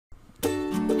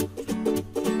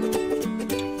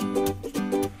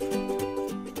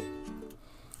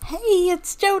Hey,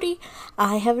 it's Jody.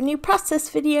 I have a new process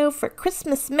video for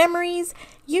Christmas Memories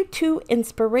YouTube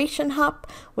Inspiration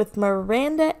Hop with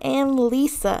Miranda and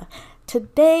Lisa.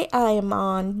 Today I am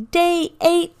on day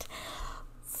 8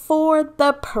 for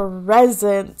the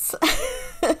presents.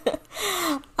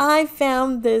 I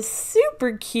found this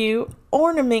super cute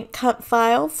ornament cut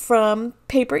file from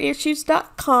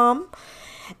paperissues.com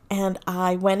and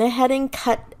I went ahead and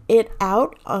cut it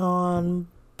out on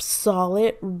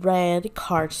solid red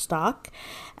cardstock,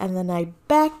 and then I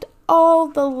backed all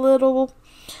the little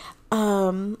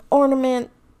ornament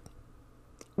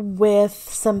with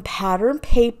some pattern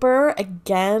paper.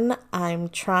 Again, I'm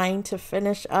trying to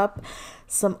finish up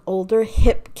some older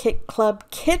Hip Kit Club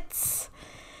kits,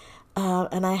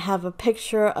 and I have a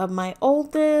picture of my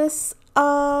oldest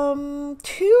 2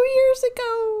 years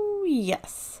ago,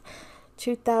 yes,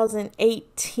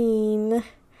 2018,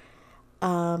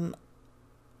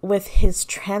 with his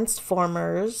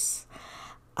Transformers.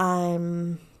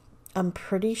 I'm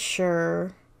pretty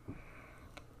sure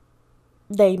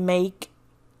they make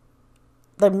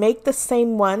the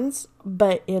same ones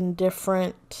but in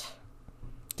different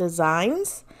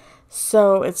designs,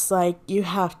 so it's like you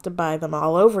have to buy them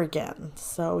all over again.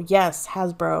 So yes,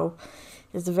 Hasbro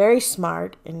is very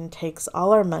smart and takes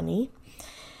all our money.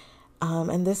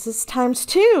 And this is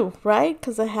 ×2, right?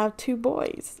 Because I have 2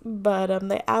 boys. But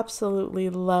they absolutely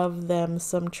love them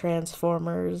some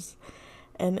Transformers.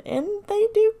 And they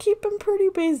do keep them pretty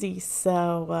busy.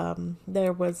 So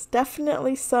there was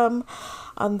definitely some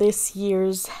on this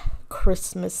year's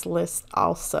Christmas list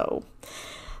also.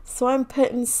 So I'm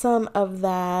putting some of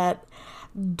that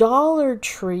Dollar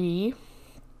Tree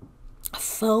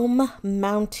foam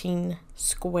mounting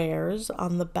squares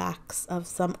on the backs of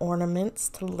some ornaments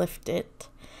to lift it.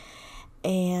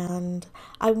 And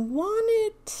I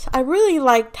really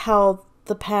liked how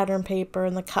the pattern paper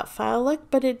and the cut file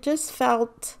looked, but it just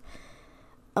felt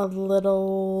a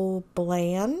little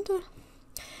bland.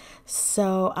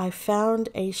 So I found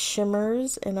a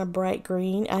shimmers in a bright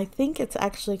green. I think it's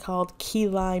actually called key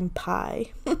lime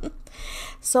pie.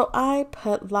 So I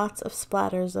put lots of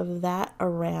splatters of that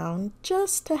around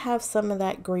just to have some of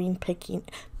that green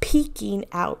peeking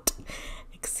out.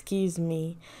 Excuse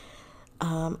me.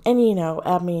 And you know,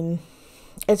 I mean,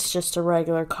 it's just a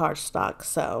regular cardstock,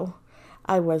 so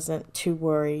I wasn't too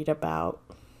worried about,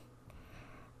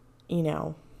 you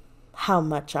know, how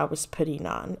much I was putting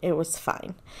on. It was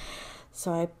fine.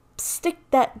 So I stick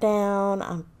that down.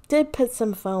 I did put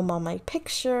some foam on my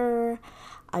picture.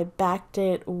 I backed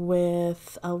it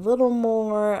with a little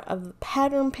more of the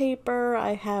pattern paper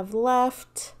I have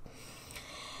left.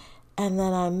 And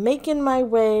then I'm making my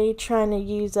way trying to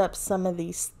use up some of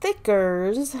these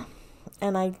stickers.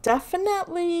 And I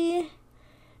definitely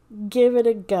give it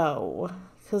a go,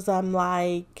 because I'm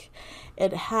like,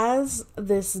 it has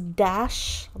this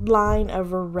dash line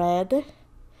of red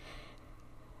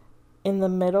in the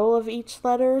middle of each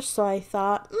letter, so I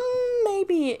thought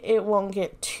maybe it won't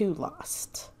get too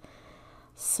lost.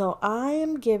 So I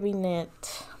am giving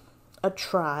it a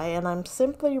try, and I'm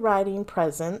simply writing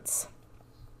presents.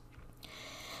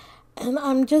 And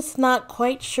I'm just not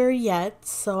quite sure yet,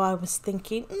 so I was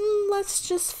thinking, let's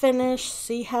just finish,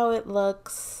 see how it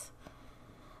looks.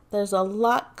 There's a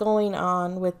lot going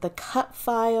on with the cut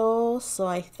file, so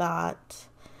I thought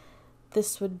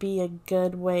this would be a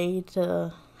good way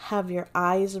to have your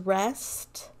eyes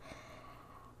rest.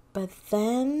 But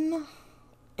then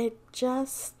it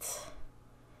just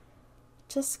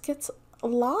gets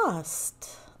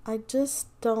lost. I just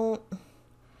don't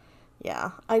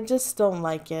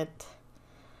like it.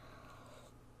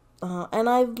 And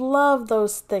I love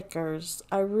those stickers.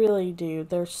 I really do.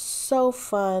 They're so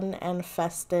fun and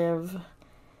festive.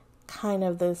 Kind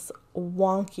of this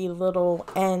wonky little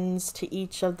ends to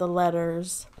each of the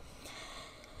letters.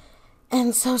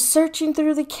 And so searching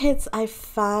through the kits, I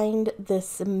find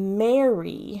this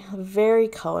Mary, very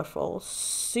colorful,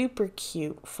 super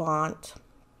cute font.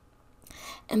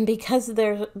 And because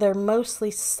they're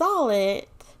mostly solid,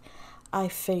 I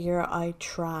figure I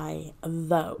try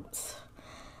those.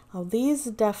 Well, these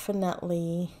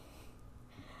definitely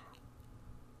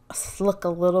look a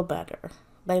little better.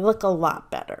 They look a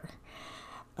lot better.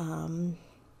 And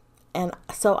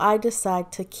so I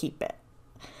decide to keep it.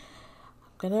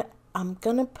 I'm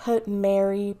gonna put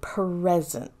Merry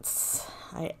Presents.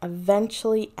 I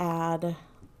eventually add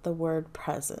the word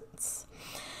presents.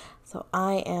 So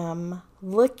I am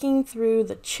looking through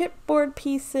the chipboard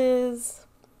pieces.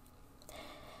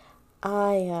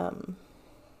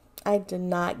 I did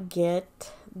not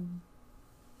get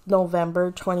November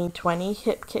 2020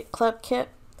 Hip Kit Club kit.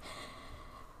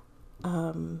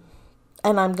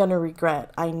 And I'm going to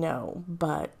regret, I know,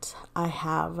 but I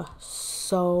have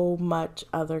so much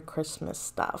other Christmas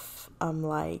stuff. I'm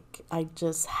like, I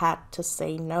just had to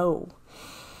say no.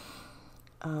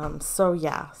 So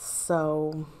yeah,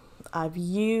 so I've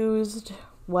used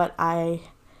what I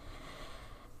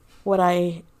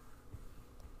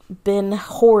been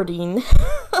hoarding.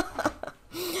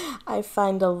 I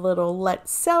find a little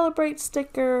Let's Celebrate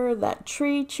sticker, that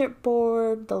tree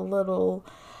chipboard, the little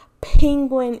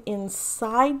penguin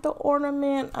inside the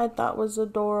ornament I thought was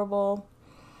adorable.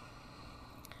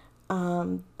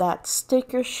 That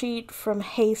sticker sheet from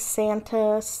Hey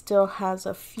Santa still has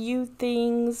a few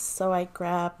things, so I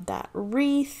grabbed that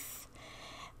wreath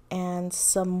and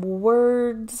some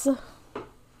words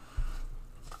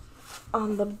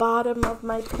on the bottom of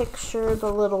my picture.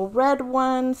 The little red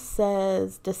one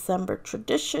says December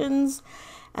Traditions,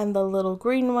 and the little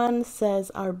green one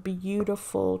says Our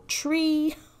Beautiful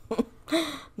Tree.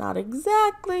 Not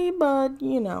exactly, but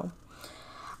you know.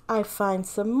 I find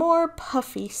some more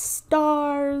puffy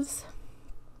stars.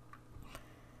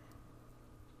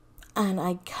 And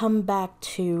I come back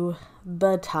to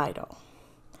the title.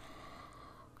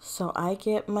 So I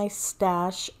get my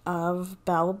stash of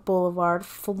Blvd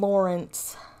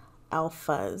Florence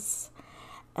alphas.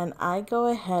 And I go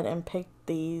ahead and pick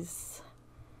these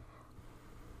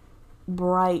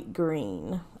bright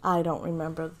green. I don't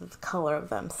remember the color of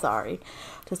them, sorry.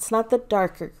 It's not the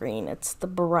darker green, it's the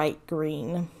bright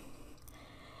green.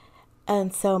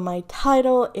 And so my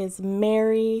title is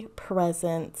Merry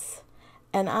Presents,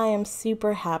 and I am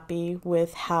super happy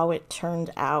with how it turned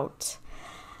out.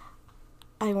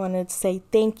 I wanted to say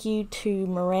thank you to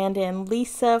Miranda and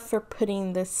Lisa for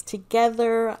putting this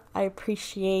together. I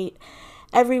appreciate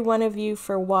every one of you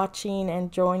for watching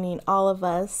and joining all of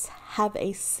us. Have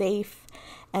a safe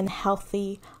and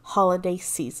healthy holiday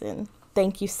season.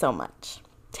 Thank you so much.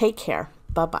 Take care.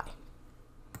 Bye-bye.